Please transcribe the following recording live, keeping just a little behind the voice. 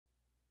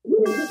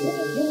You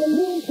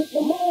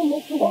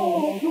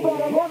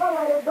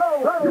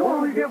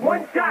only get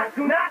one shot,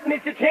 do not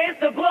miss your chance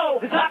to blow.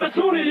 This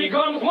opportunity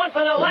comes once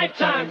in a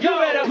lifetime. You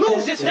better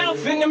lose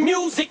yourself in the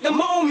music the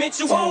moment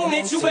you own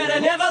it. You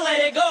better never let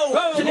it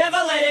go. To never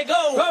let it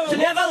go. To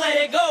never let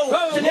it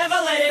go. To never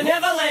let it,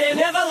 never let it,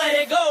 never let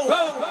it go.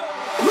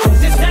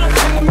 Lose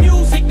yourself in the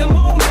music the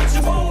moment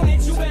you own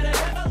it. You better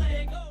never let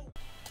it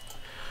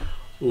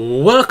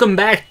go. Welcome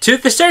back to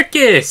the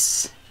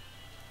circus!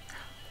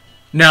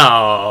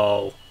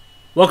 No.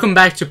 Welcome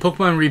back to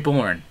Pokemon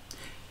Reborn.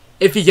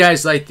 If you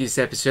guys like these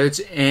episodes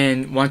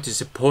and want to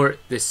support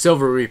the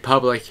Silver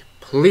Republic,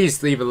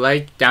 please leave a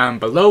like down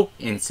below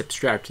and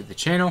subscribe to the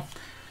channel.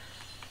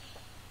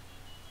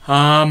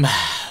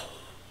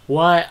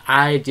 What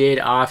I did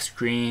off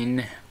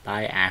screen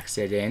by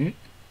accident,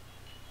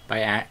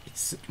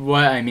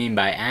 what I mean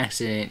by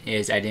accident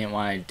is I didn't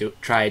want to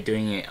try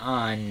doing it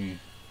on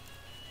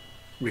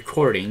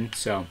recording,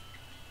 so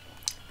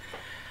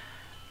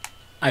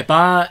I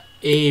bought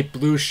a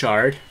blue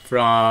shard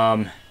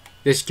from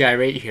this guy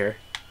right here,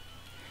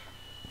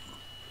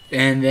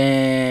 and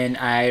then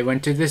I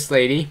went to this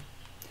lady,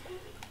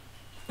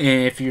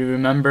 and if you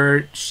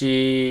remember,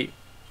 she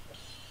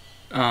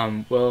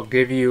will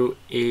give you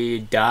a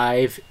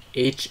dive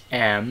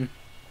HM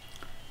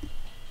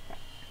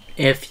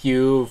if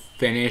you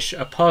finish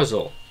a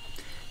puzzle.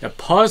 The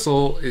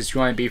puzzle is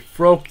going to be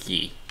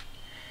Froakie,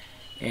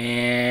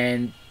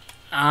 and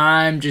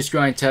I'm just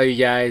going to tell you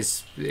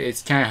guys,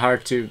 it's kind of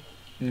hard to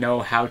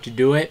know how to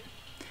do it,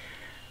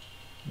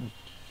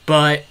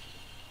 but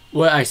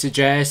what I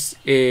suggest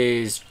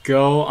is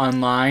go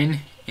online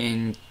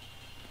and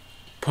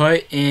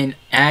put in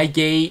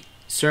Agate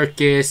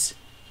Circus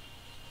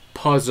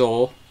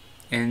puzzle,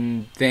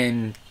 and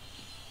then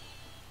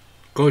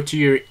go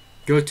to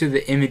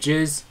the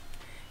images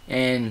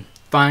and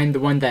find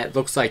the one that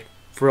looks like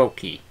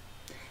Froakie.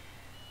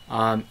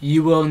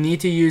 You will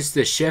need to use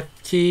the shift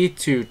key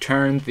to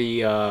turn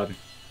the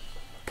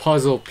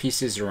puzzle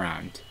pieces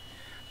around.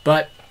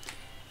 But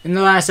in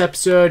the last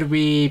episode,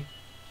 we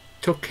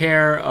took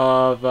care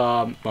of,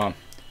 well,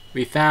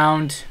 we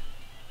found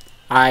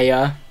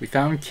Aya, we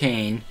found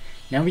Kane.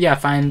 Now we gotta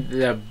find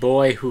the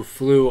boy who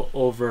flew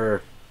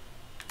over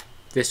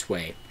this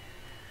way.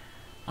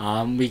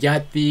 We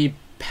got the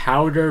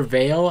Powder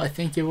Veil, I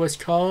think it was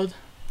called.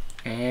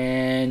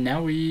 And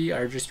now we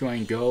are just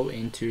going to go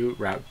into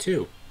Route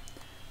 2.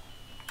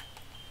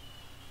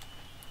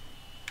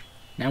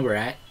 Now we're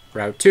at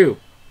Route 2.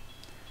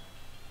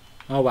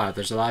 Oh wow,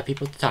 there's a lot of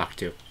people to talk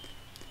to.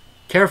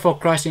 Careful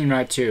crossing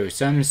Route 2.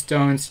 Some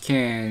stones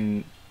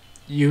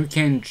you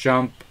can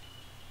jump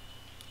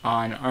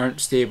on aren't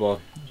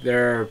stable.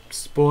 They're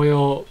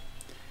spoil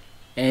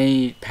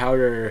any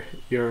powder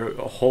you're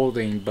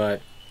holding,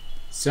 but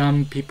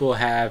some people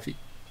have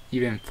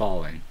even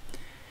fallen.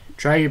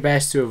 Try your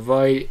best to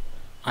avoid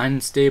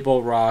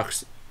unstable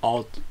rocks.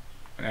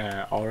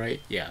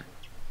 Alright, yeah.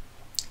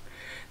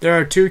 There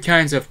are two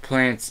kinds of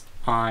plants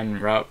on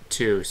Route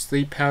 2,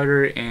 sleep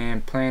powder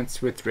and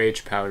plants with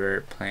rage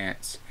powder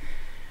plants.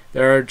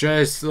 They're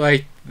just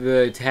like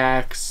the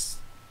attacks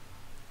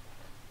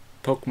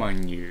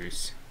Pokemon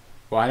use.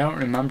 Well, I don't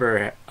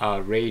remember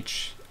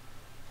rage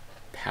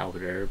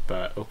powder,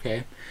 but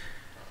okay.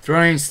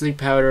 Throwing sleep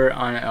powder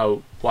on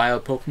a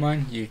wild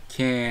Pokemon, you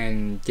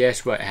can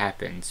guess what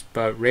happens,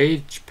 but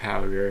rage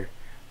powder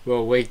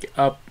will wake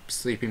up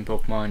sleeping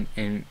Pokemon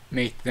and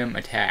make them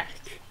attack.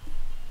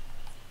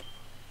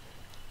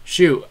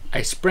 Shoot,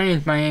 I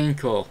sprained my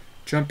ankle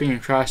jumping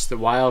across the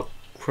wild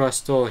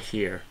crustal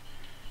here.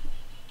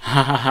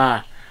 Ha ha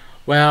ha.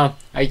 Well,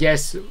 I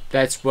guess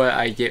that's what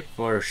I get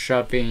for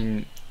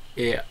shoving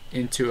it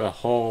into a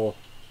hole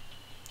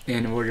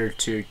in order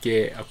to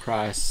get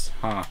across,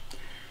 huh?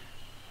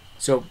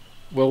 So,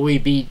 will we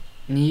be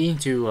needing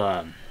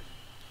to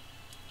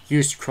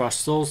use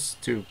crustals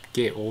to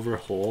get over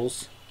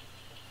holes?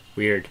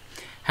 Weird.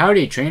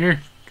 Howdy,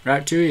 trainer.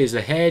 Route 2 is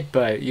ahead,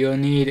 but you'll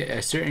need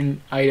a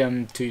certain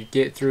item to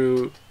get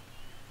through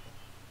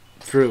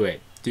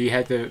it. Do you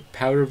have the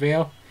Powder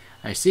Veil?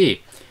 I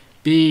see.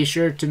 Be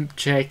sure to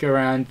check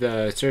around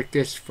the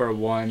circus for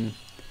one.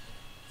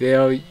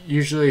 They're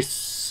usually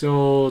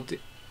sold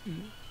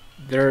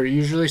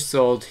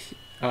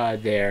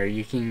there.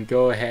 You can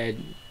go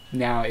ahead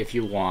now if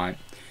you want.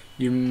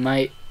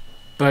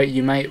 But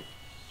you might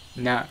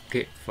not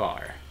get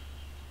far.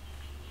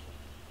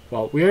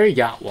 Well, we already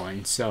got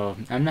one, so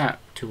I'm not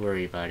too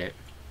worried about it.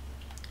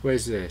 What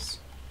is this?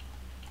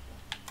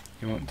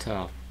 You won't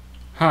tell.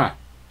 Huh.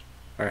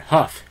 Or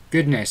huff.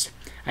 Goodness.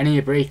 I need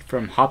a break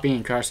from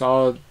hopping across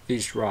all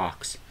these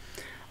rocks.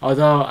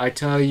 Although, I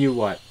tell you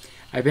what.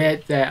 I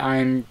bet that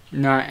I'm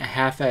not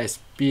half as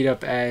beat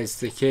up as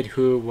the kid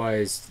who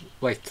was,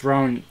 like,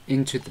 thrown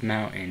into the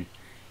mountain.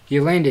 He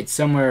landed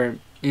somewhere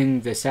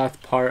in the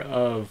south part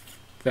of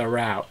the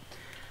route.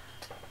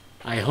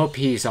 I hope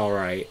he's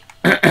alright.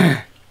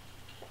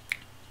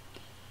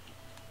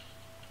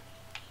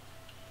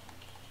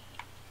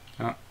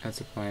 Oh, that's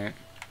a plant.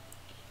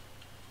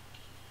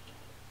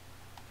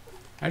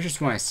 I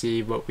just want to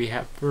see what we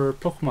have for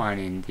Pokemon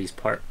in these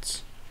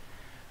parts.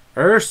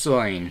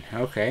 Ursaline,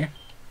 okay.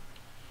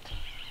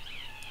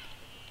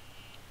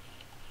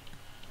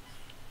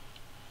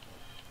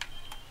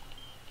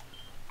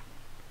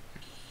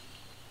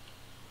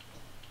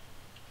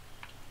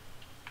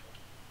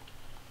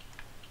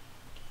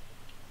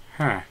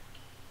 Huh.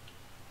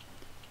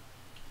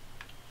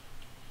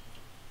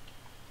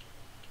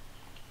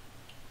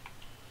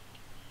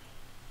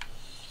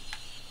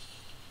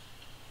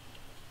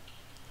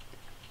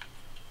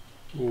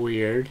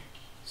 Weird.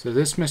 So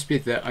this must be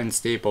the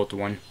unstable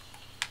one.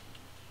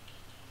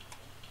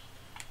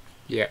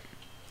 Yep.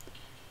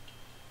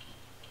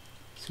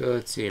 So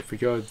let's see, if we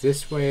go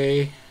this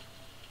way.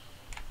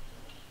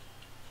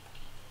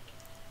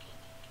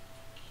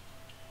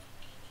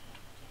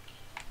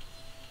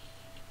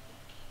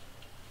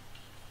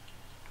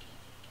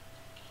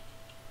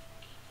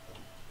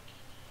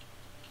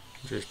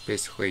 Just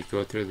basically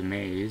go through the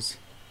maze.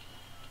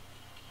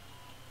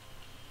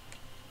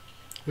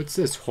 What's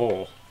this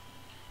hole?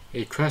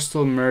 A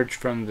crystal emerged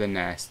from the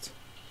nest.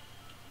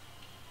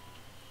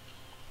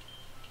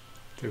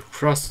 The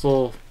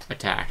crystal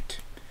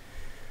attacked.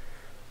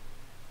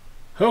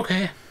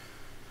 Okay.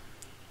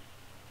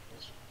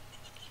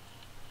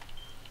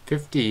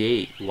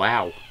 58.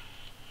 Wow.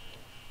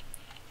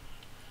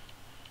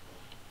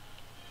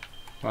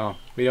 Well,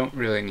 we don't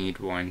really need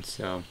one,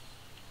 so.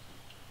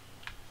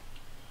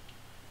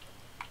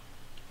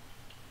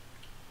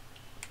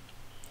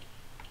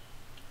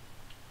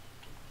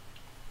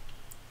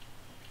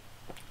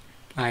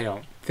 I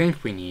don't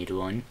think we need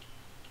one.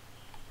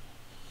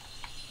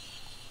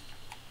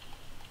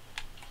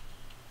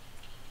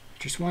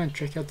 Just want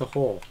to check out the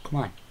hole. Come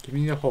on, give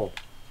me the hole.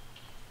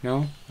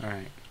 No?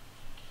 Alright.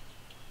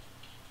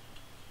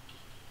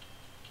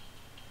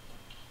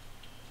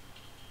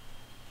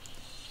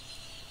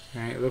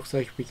 Alright, looks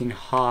like we can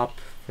hop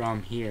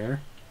from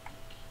here.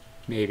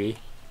 Maybe.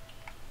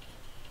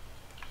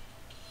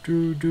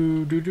 Do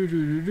do do do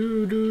do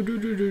do do do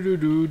do do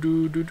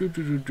do do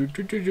do do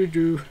do do do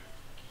do.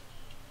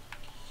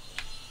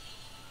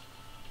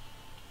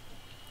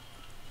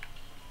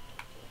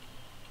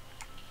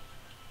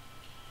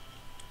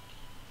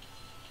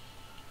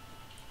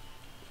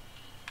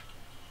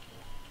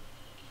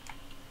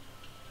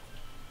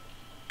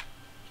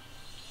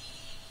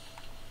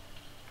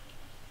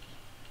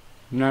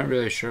 I'm not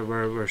really sure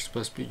where we're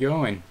supposed to be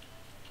going.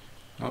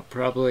 Oh,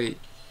 probably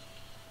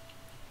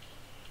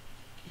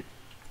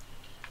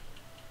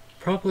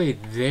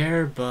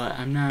there, but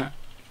I'm not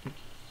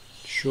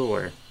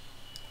sure.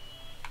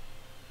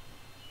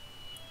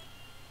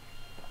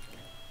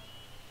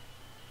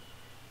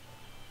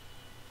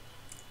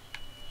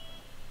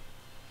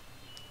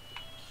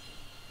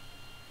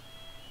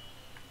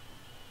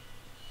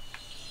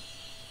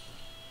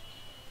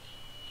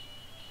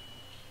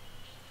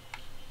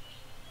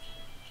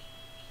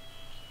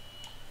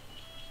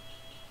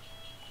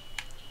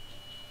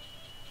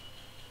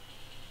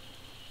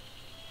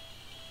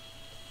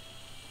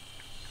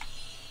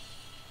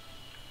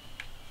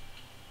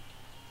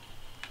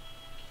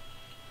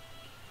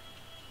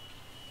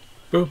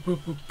 Boo boo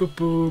boo boo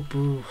boo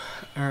boo.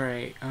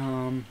 Alright,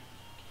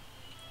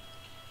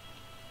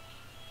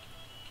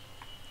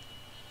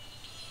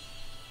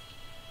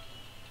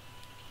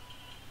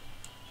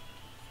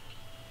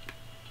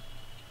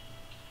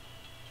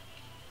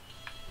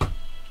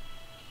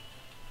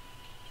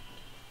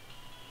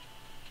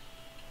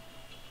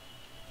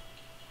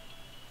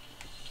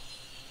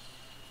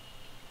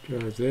 go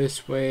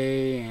this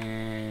way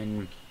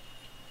and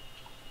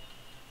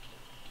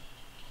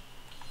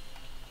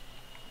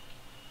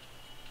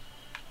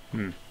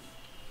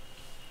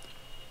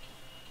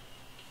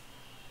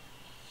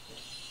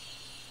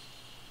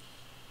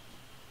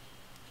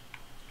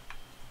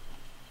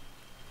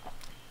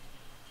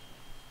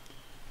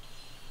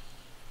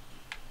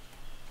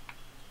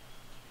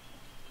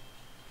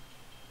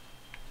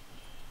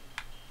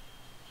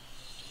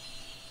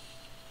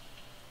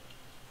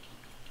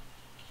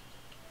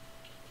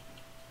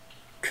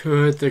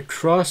could the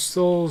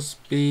crystals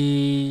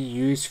be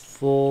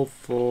useful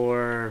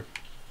for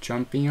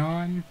jumping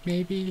on,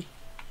 maybe?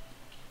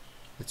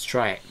 Let's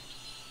try it.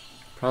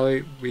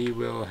 Probably we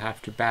will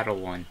have to battle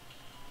one.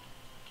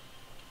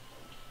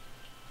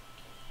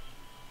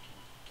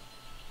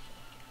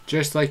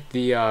 Just like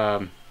the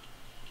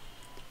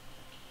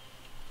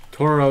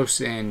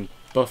Tauros and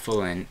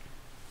Buffalin.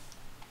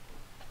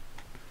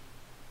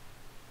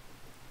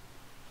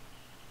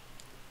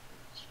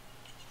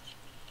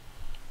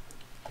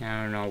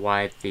 I don't know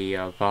why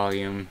the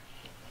volume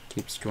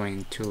keeps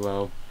going too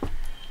low.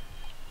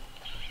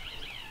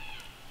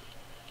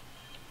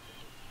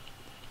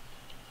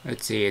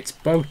 Let's see, it's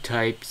boat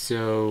type,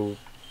 so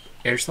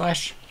Air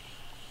Slash.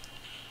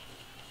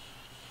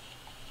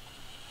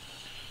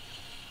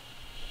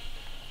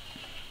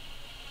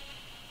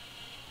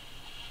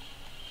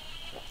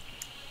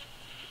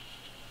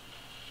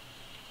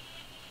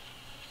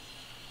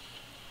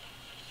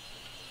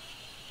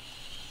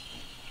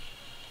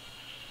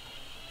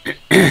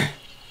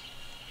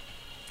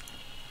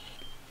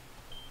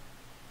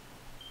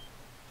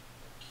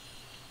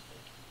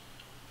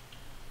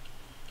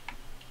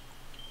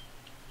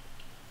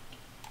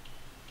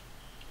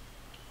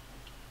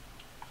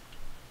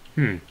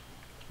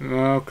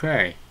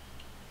 Okay.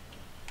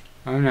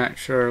 I'm not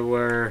sure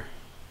where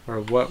or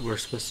what we're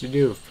supposed to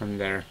do from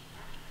there.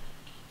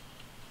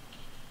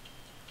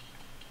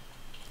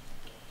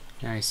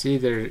 And I see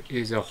there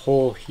is a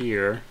hole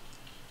here.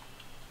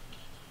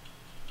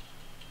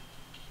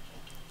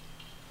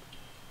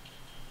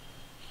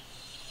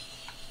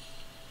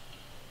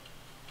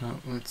 Well,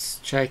 let's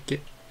check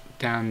it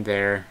down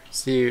there,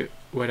 see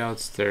what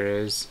else there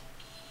is.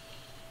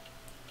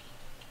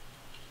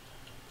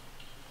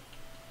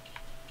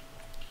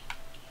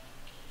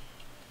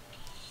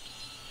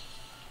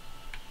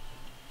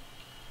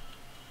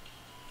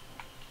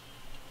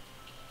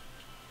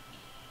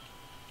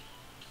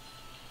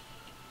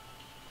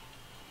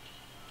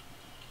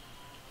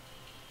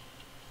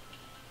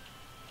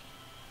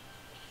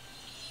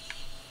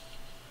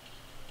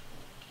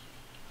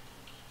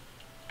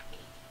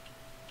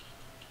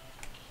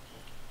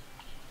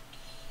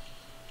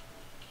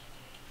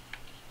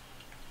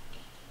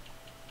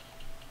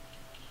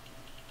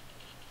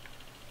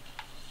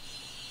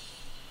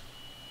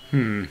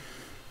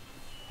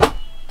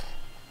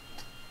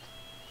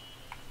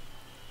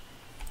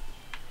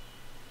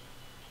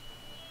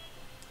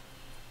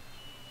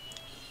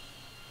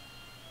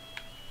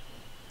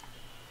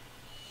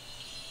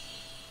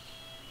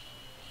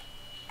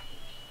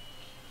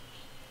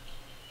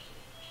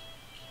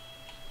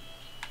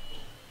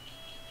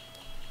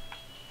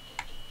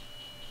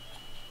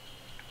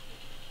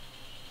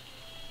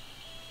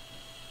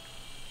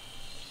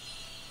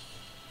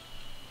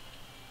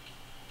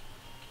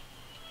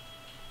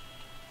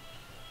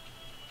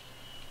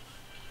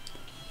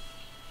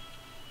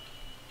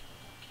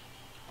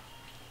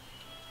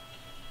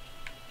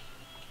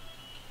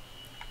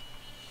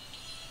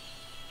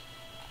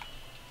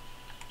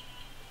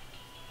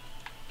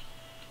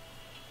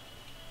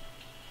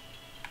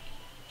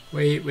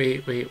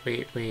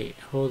 Wait,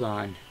 hold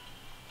on.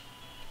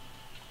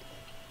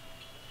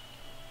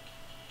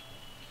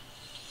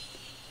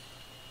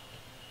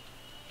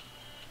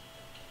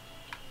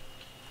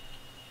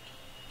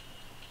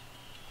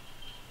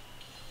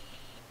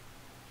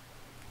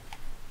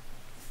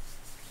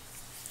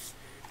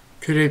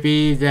 Could it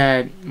be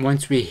that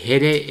once we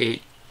hit it,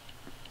 it,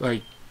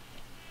 like,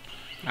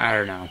 I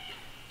don't know.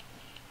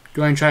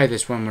 Go and try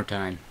this one more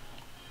time.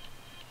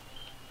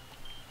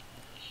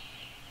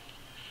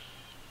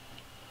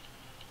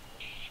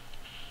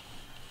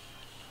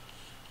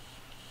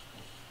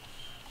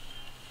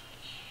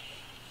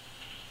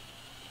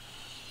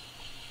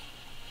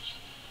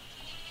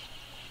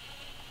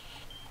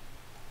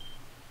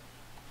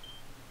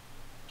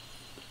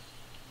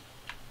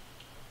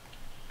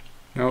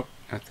 Nope,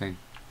 nothing.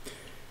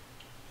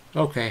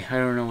 Okay, I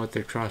don't know what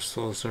their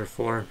crystals are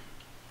for.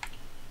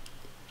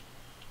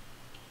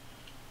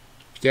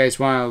 If you guys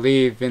want to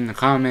leave in the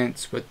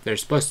comments what they're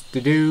supposed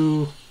to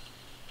do,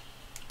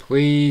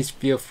 please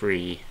feel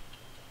free.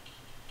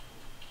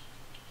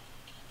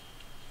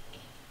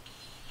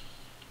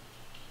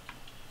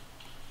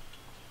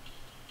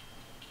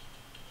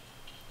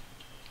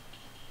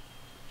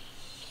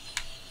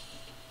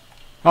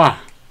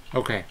 Ah,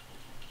 okay.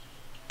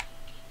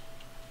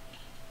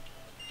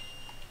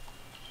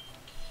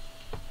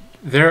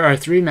 There are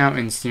 3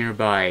 mountains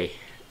nearby.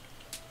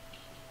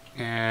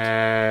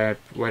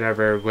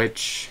 Whatever,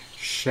 which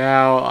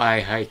shall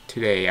I hike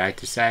today? I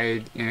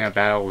decided in a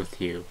battle with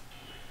you.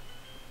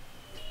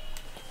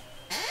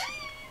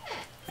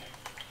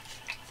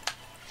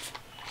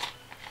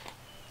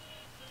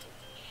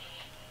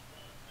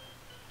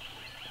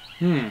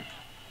 You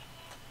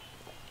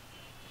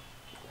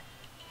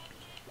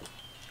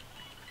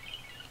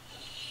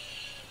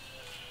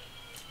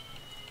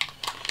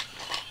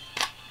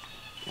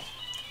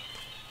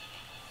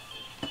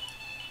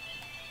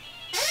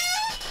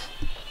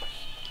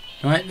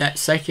know what? That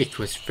psychic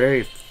was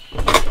very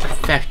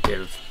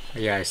effective,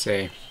 I gotta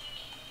say.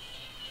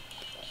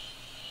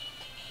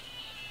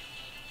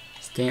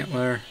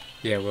 Stantler,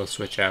 yeah, we'll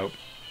switch out.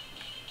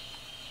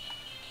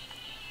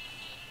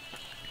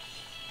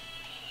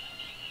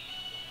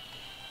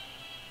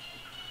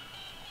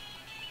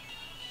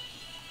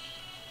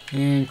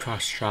 And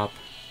cross chop,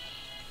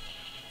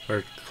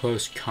 or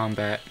close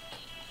combat.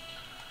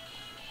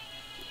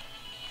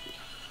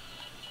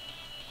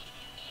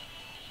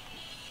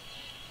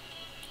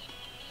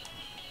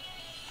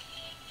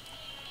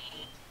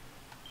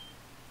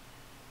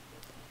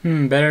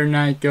 Better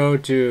not go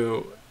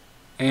to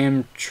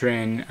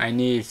Amtrin. I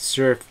need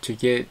surf to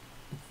get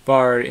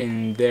far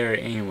in there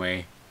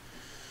anyway.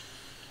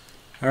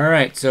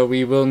 Alright, so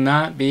we will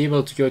not be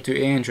able to go to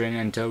Amtrin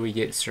until we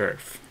get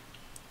surf.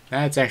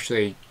 That's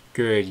actually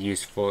good,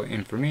 useful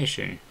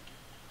information.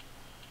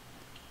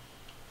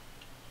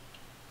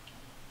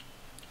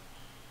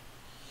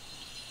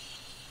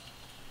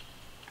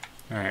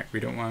 Alright,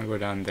 we don't want to go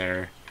down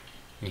there.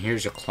 And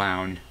here's a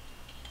clown.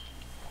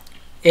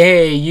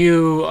 Hey,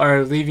 you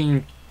are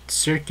leaving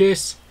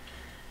circus?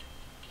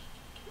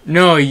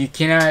 No, you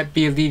cannot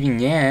be leaving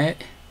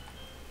yet.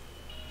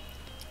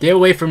 Get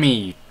away from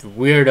me, you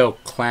weirdo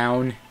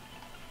clown.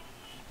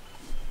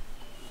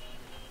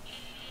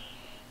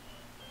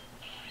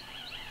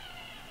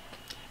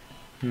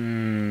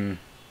 This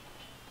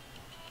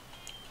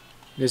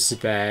is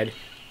bad.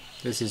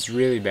 This is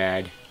really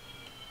bad.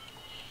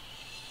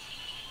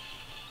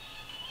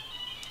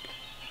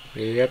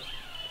 Yep.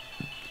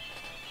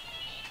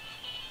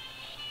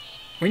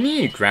 We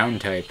need a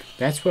ground type.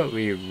 That's what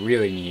we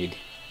really need.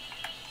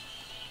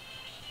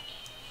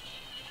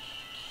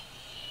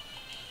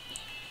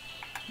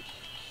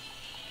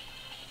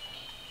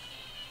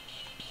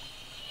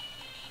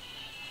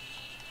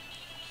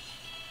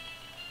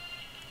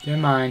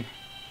 Come on.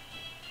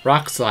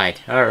 Rock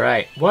slide.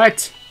 Alright.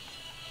 What?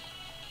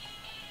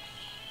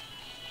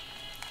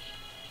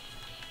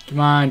 Come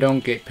on,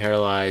 don't get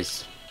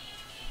paralyzed.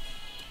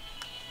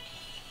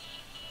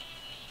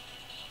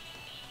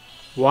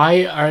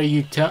 Why are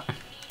you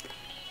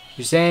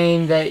You're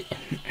saying that...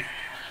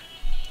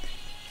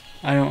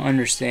 I don't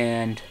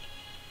understand.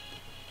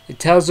 It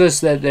tells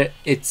us that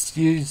it's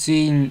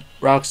using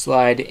rock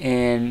slide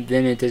and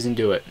then it doesn't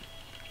do it.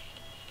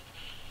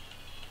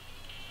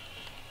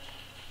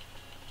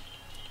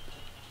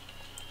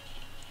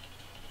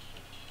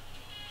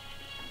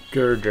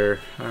 Girder.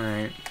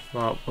 Alright.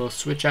 Well, we'll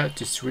switch out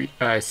to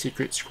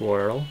Secret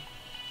Squirrel.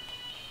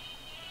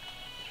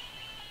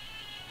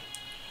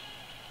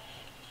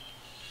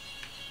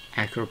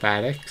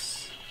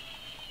 Acrobatics.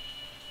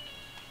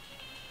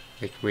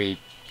 Like we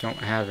don't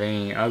have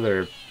any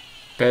other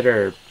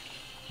better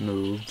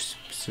moves,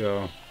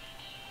 so...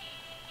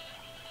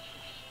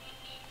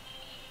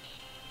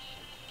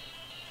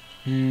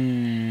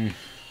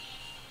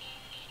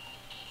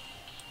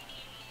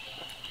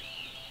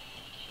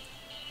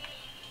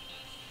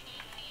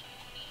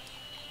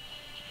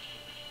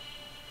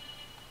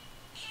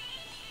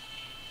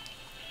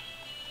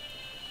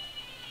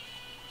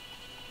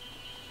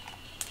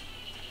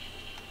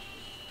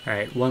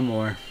 Alright, one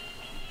more.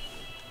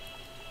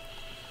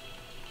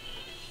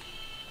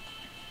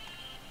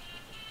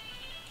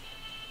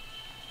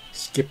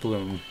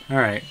 Skiploom.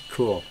 Alright,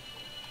 cool.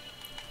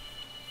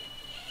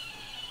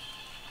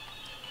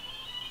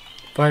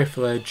 Fire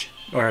Pledge,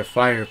 or a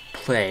Fire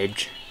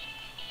Pledge.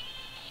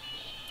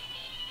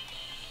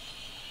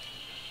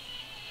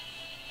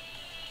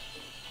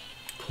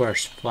 Of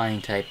course,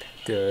 flying type,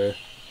 duh.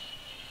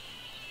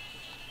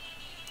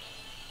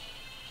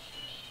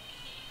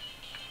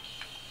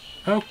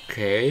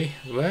 Okay,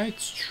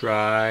 let's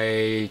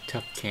try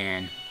Tough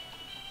Can.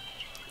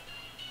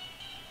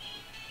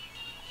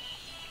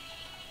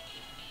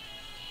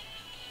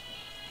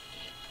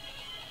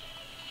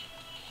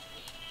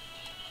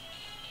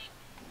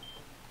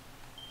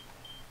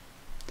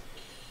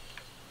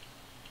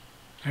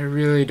 I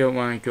really don't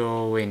want to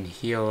go and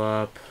heal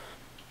up.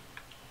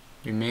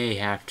 We may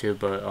have to,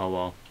 but oh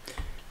well.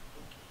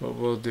 What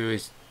we'll do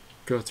is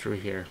go through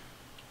here.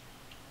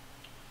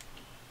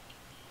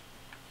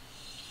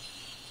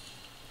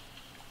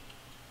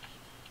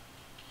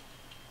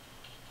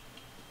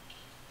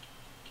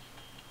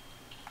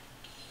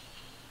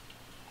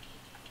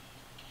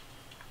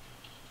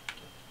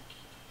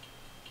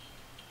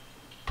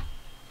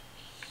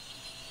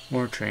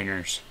 More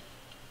trainers.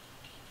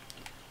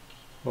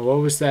 Well, what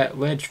was that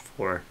ledge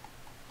for?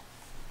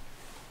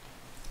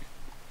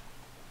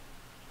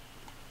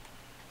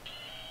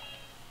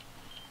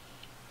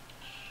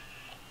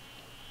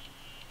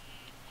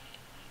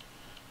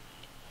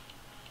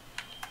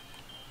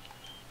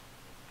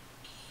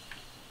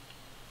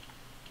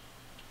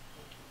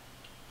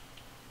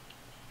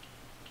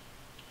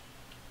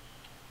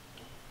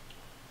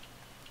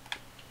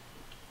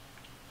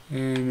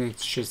 And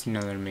it's just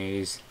another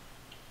maze.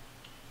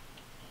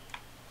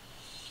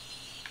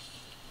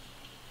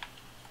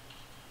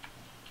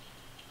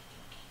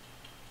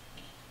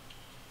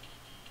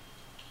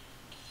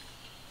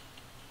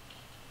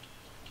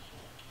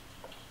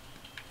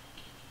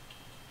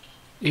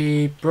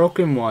 A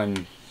broken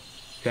one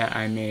that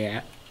I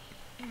may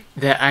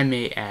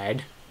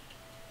add.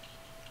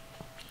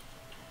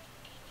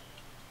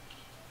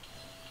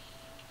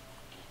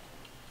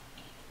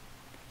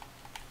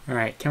 All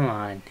right, come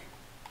on.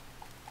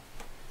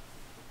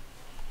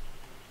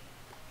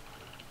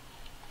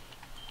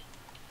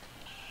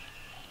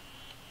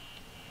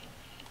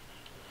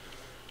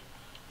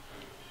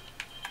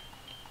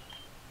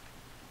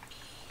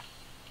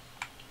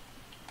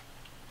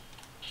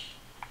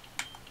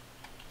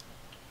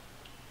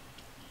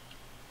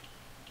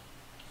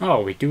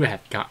 Oh, we do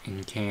have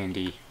cotton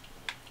candy.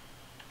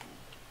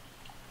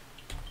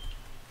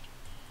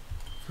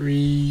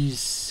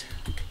 Freeze.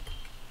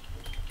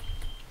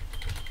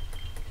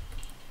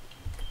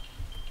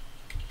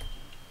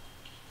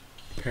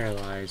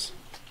 Paralyze.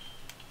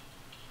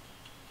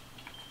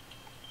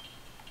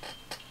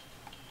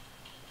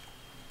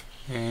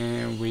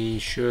 And we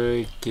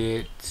should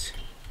get...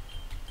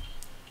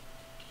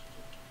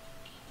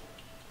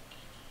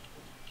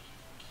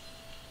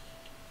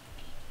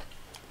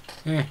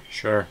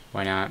 sure,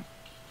 why not?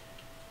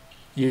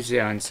 Use it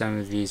on some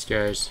of these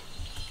guys.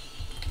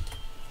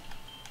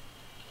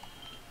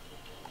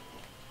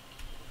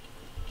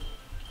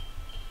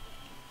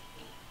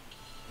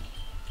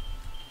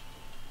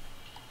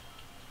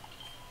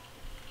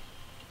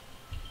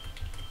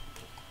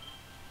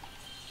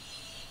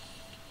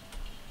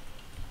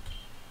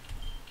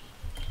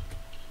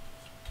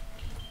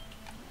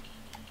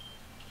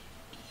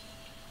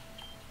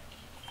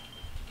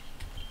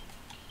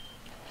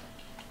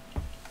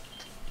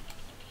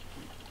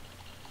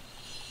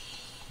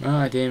 Well,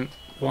 I didn't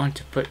want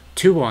to put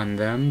 2 on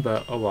them,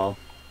 but oh well.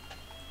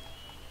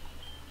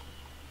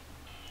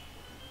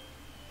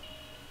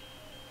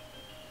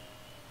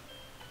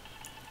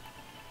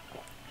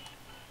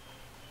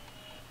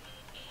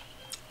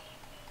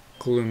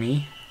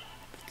 Gloomy.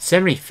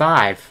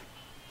 75?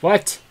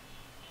 What?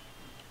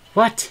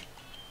 What?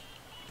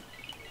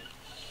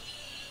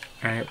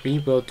 Alright, we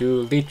will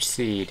do Leech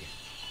Seed.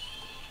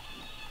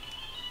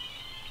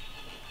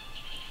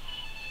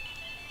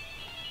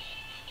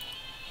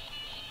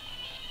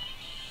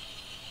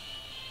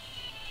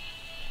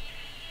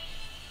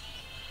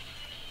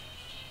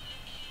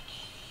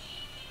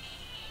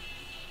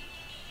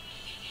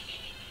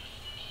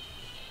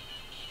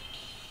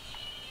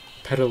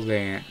 Petal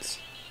Dance.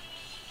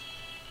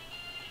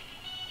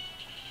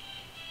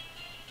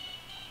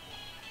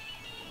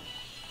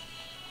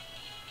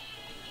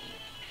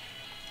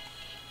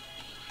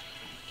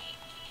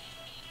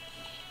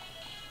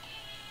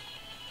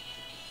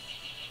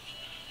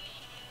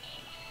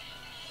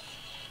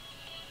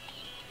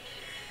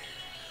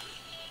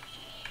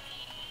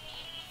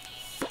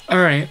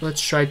 Alright,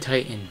 let's try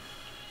Titan.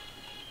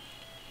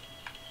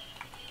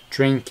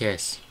 Drain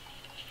Kiss.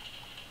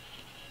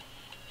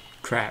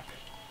 Crap.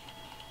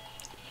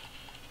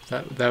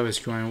 That was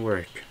going to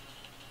work.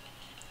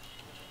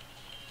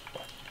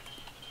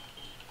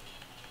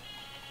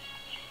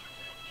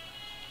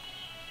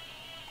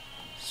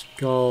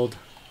 Scald.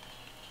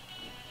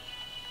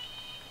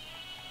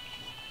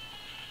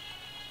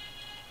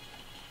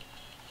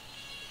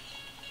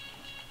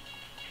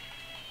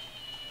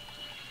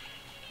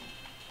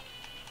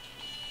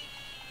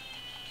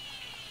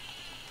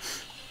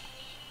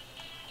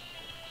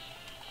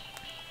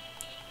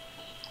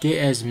 Get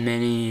as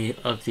many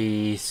of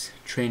these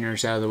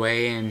trainers out of the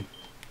way and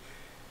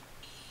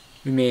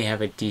we may have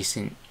a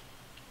decent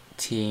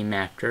team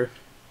after.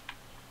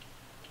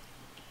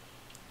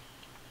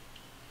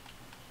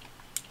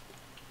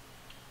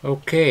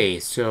 Okay,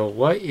 so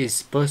what is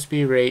supposed to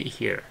be right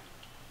here?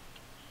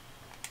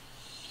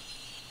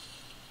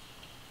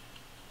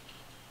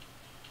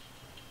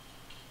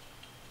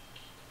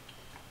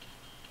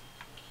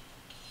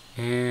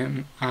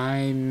 Am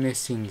I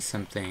missing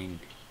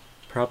something?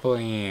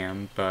 Probably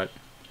am, but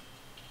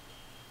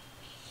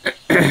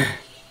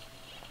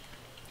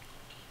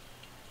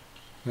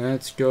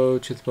let's go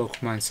to the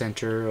Pokemon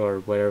Center or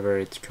whatever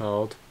it's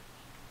called.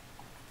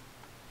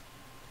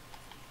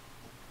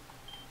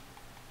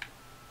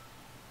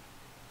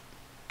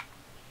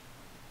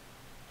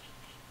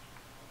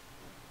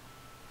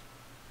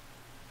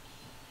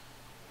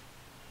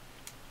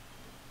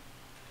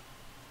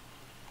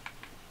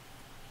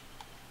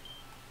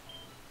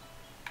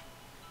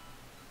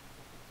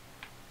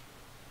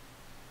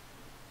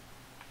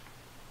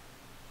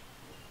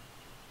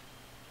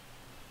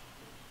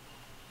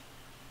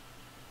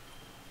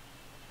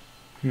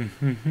 Okay.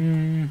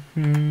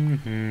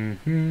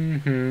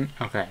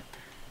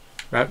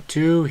 Route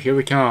 2, here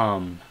we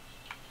come.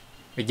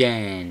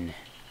 Again.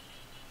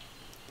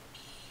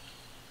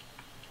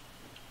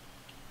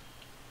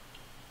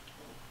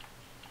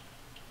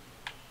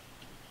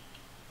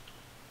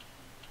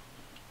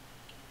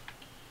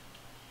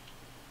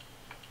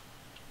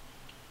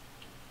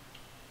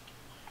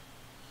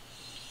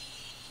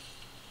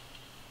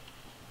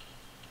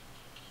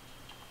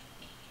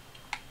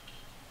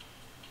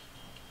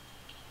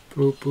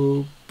 Boop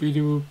boop, be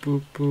doop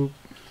boop boop.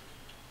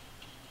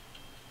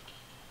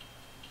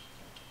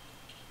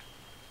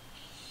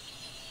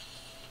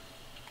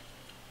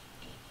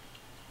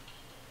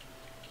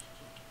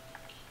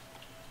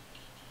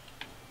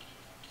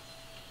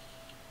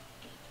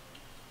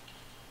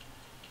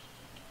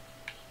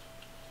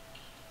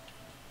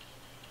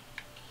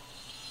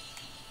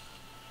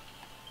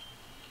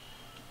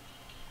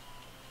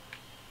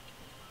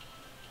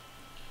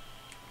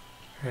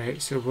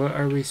 Alright, so what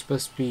are we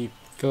supposed to be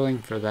filling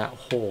for that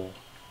hole?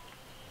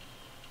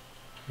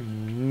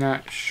 I'm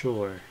not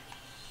sure.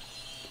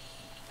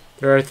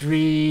 There are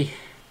 3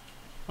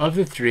 of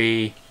the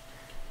 3.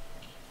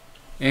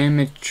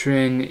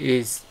 Amatrin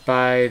is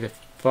by the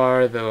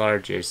far the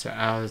largest.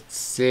 I'll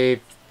save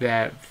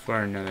that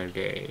for another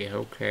day.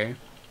 Okay.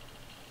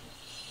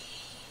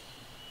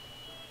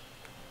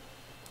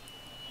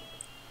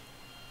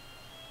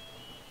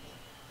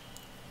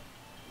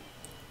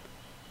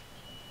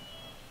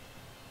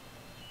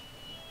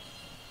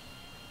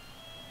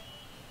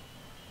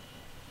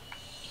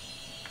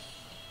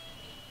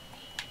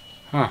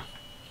 Huh.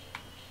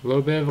 A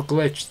little bit of a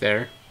glitch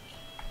there.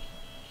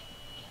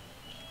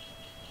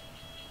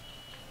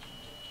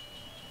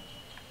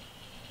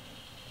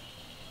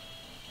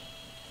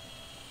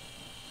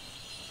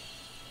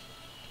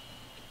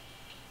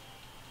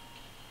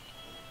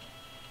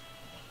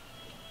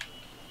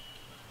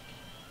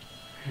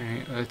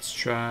 Alright, let's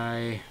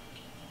try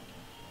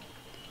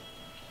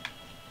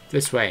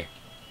this way.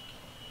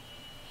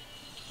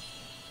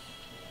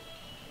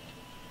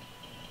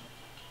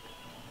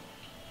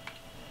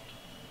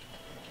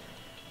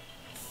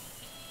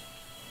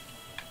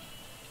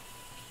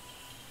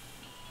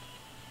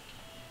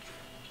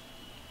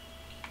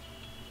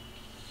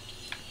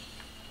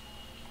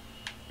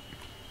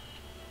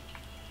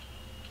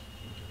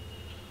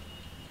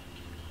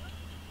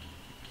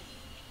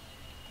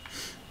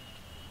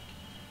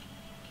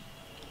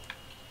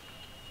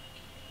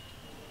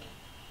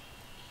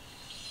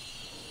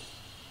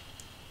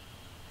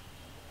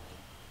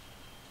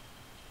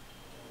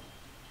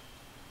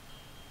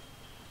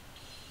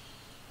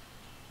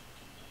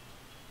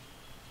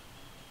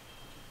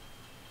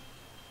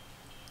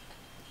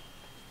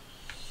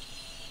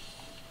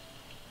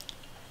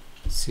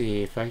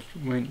 see if I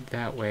went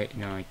that way.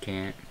 No, I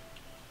can't.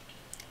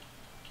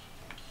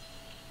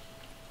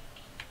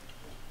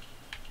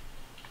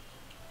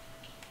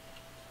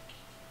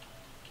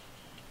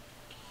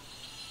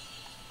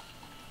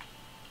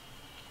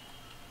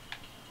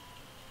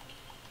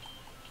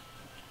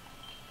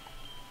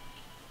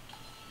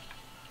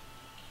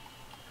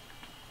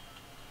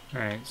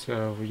 Alright,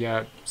 so we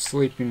got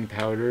sleeping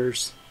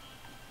powders.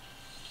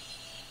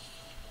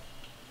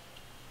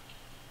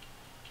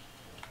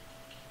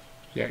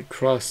 We got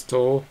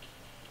crustal.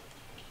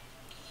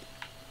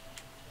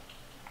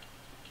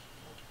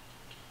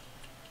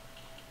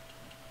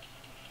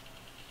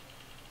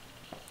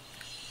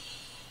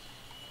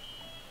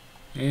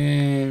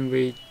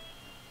 And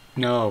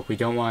no, we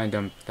don't want to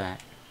dump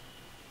that.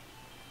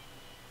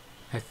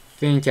 I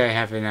think I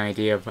have an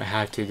idea of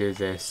how to do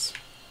this.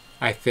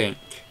 I think.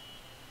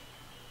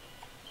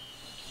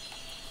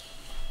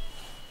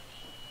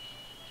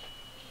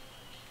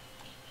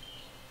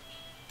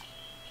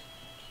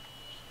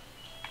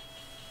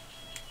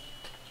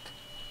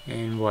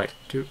 And what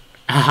do...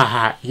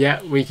 Haha,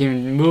 yeah, we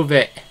can move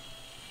it.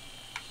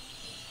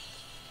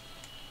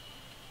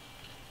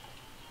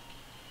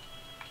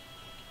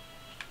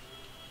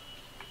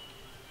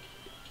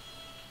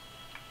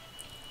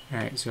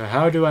 Alright, so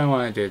how do I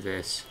want to do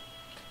this?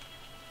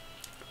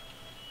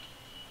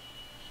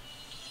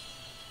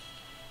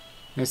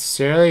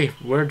 Necessarily,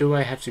 where do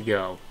I have to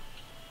go?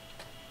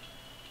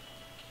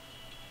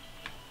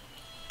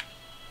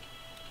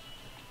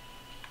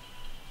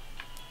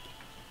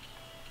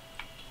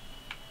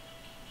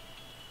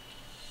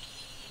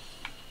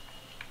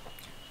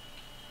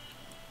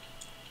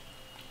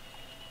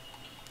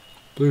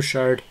 Blue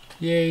shard,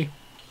 yay.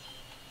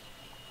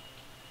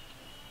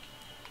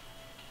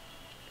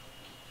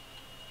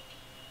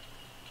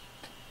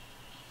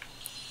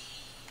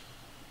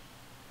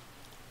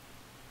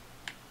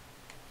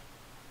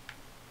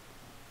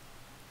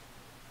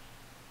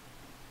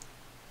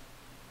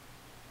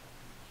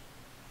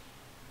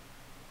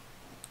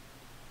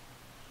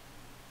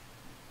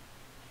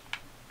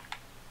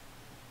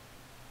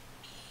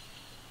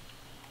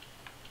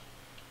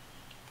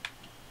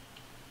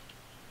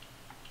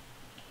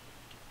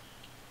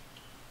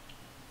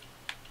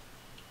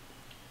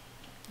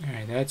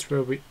 Alright, that's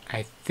where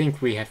I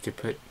think we have to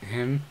put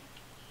him.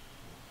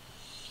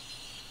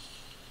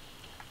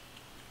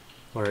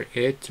 Or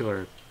it,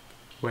 or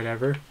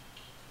whatever.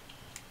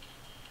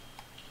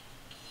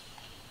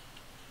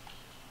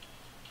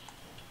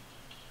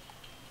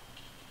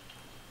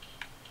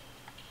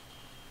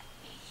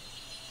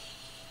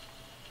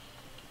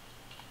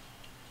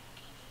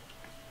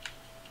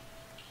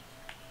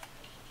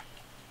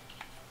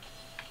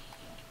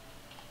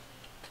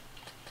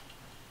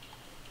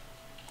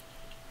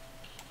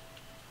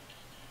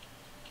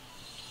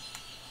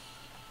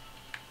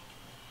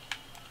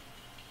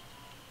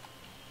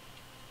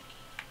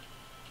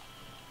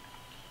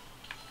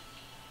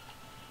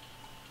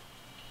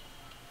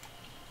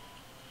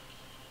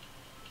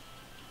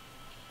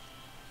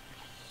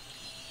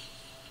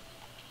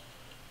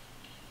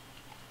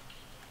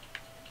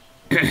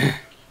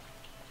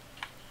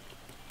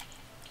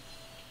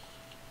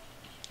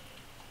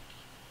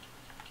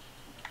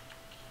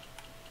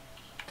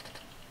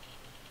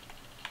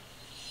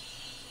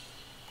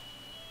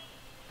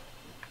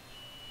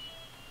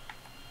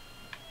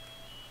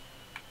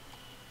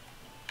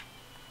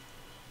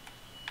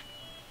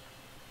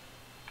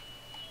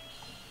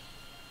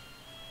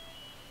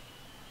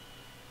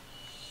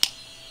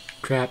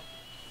 Crap.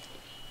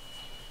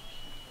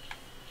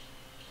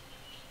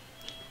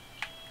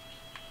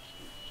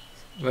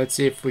 Let's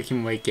see if we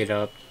can wake it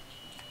up.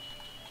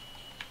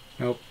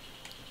 Nope.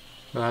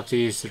 We'll have to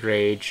use the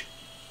rage.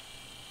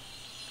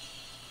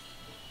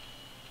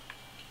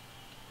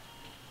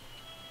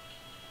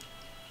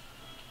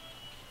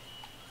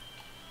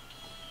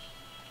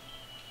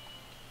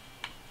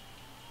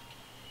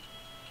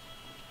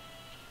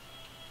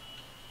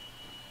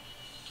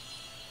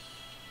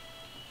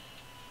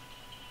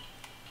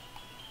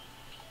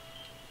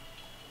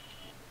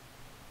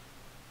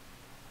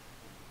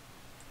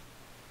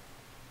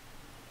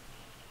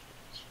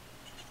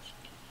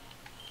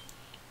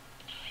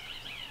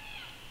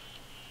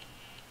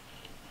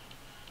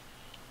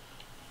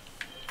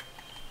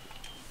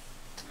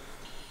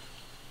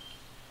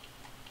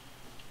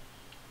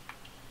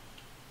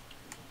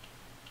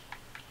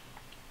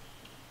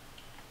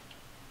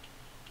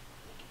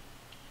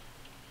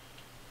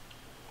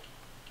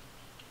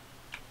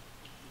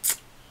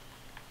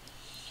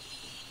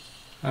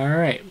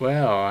 Alright,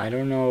 well, I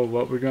don't know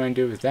what we're going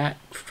to do with that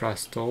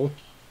crustal.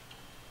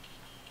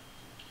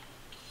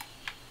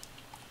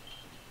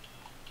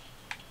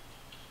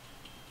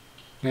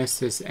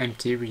 Nest is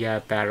empty, we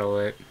gotta battle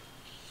it.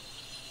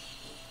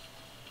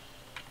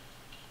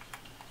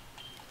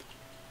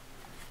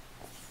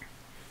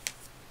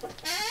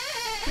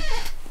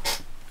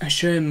 I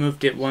should have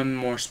moved it one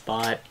more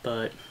spot,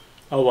 but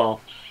oh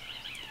well.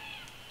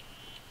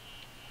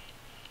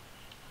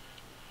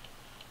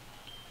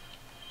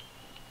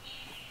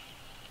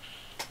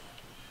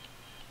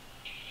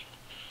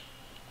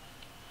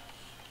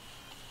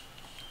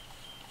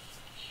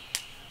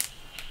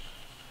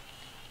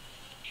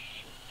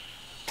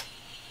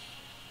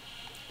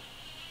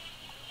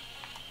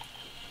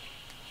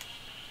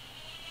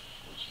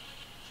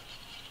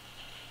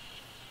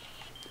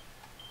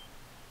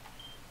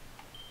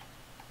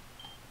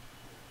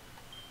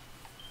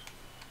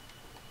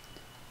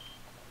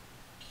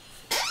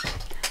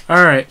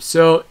 Alright,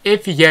 so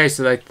if you guys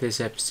liked this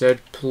episode,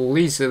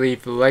 please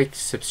leave a like,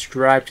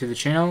 subscribe to the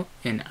channel,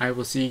 and I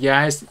will see you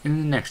guys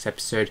in the next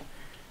episode.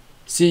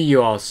 See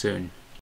you all soon.